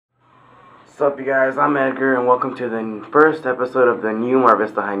What's up, you guys? I'm Edgar, and welcome to the first episode of the new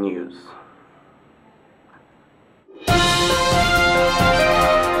Vista High News.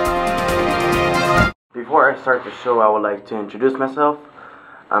 Before I start the show, I would like to introduce myself.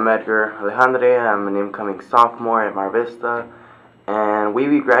 I'm Edgar Alejandre. I'm an incoming sophomore at Mar Vista, and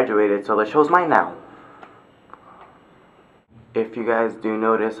we graduated, so the show's mine now. If you guys do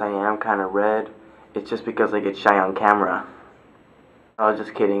notice, I am kind of red. It's just because I get shy on camera. I was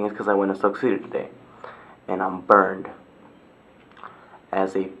just kidding. It's because I went to tuxedo today, and I'm burned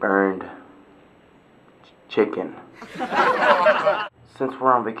as a burned chicken. Since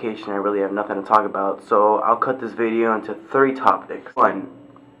we're on vacation, I really have nothing to talk about, so I'll cut this video into 3 topics. 1.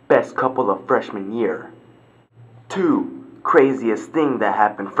 Best couple of freshman year. 2. Craziest thing that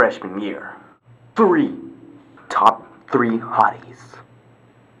happened freshman year. 3. Top 3 hotties.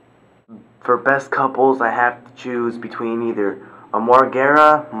 For best couples, I have to choose between either Amor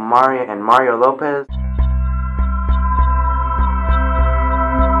Guerra, Mario Lopez,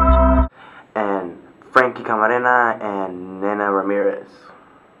 and Frankie Camarena and Nena Ramirez.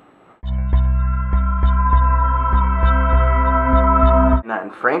 Nat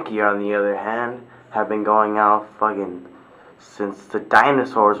and Frankie, on the other hand, have been going out fucking since the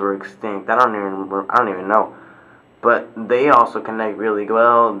dinosaurs were extinct. I don't even know. But they also connect really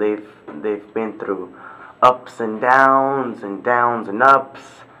well. They've been through ups and downs and ups,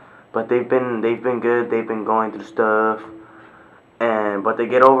 but they've been good. They've been going through stuff, but they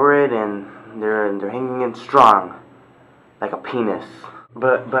get over it, and they're hanging in strong, like a penis.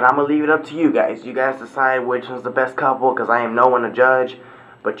 But I'm gonna leave it up to you guys. You guys decide which one's the best couple, because I am no one to judge,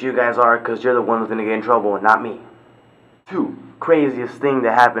 but you guys are, because you're the one who's gonna get in trouble and not me. 2. Craziest thing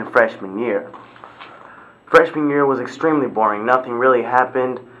that happened freshman year. Freshman year was extremely boring. Nothing really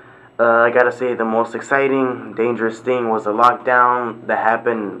happened. I gotta say, the most exciting, dangerous thing was a lockdown that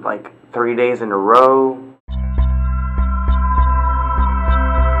happened like 3 days in a row.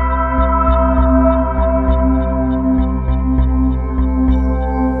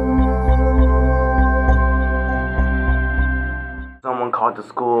 Someone called the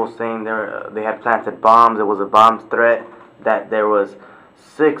school saying they had planted bombs. It was a bomb threat, that there was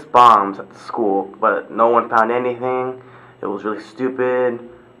 6 bombs at the school, but no one found anything. It was really stupid.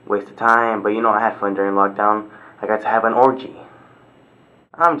 Waste of time, but you know, I had fun during lockdown. I got to have an orgy.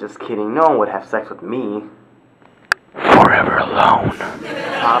 I'm just kidding. No one would have sex with me. Forever alone.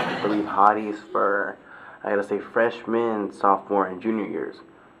 Top 3 hotties for, I gotta say, freshman, sophomore, and junior years,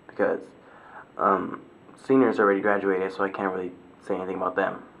 because seniors already graduated, so I can't really say anything about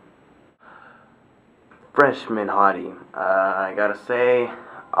them. Freshman hottie, I gotta say,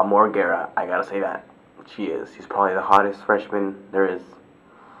 Amor Guerra. I gotta say that. She's probably the hottest freshman there is.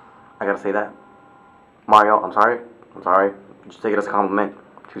 I gotta say that. Mario, I'm sorry. Just take it as a compliment.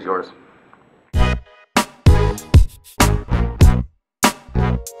 Choose yours.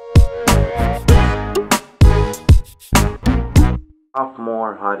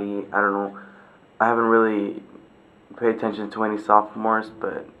 Sophomore hottie, I don't know. I haven't really paid attention to any sophomores,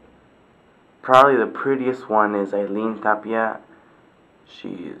 but probably the prettiest one is Eileen Tapia.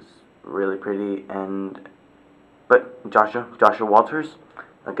 She's really pretty, but Joshua Walters.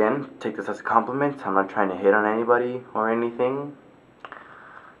 Again, take this as a compliment. I'm not trying to hit on anybody or anything.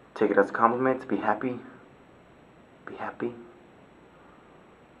 Take it as a compliment. Be happy. Be happy.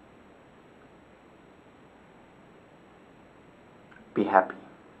 Be happy.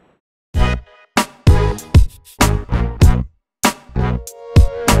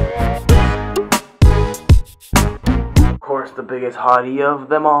 Of course, the biggest hottie of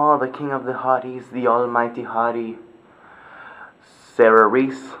them all, the king of the hotties, the almighty hottie, Sarah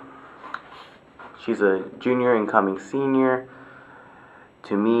Reese. She's a junior, incoming senior.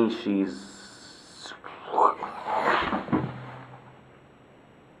 To me, she's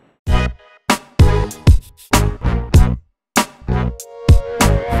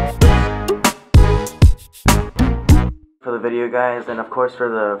for the video, guys, and of course for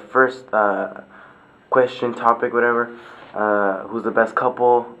the first question, topic, whatever. Who's the best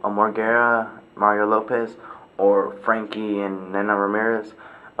couple? Amor Guerra, Mario Lopez, or Frankie and Nena Ramirez?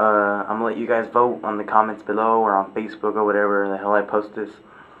 I'm gonna let you guys vote on the comments below, or on Facebook, or whatever the hell I post this.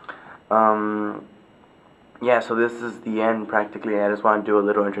 Yeah, so this is the end practically. I just want to do a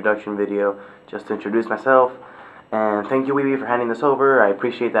little introduction video just to introduce myself. And thank you, Weeby, for handing this over. I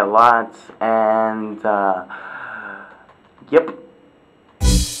appreciate that a lot. And yep.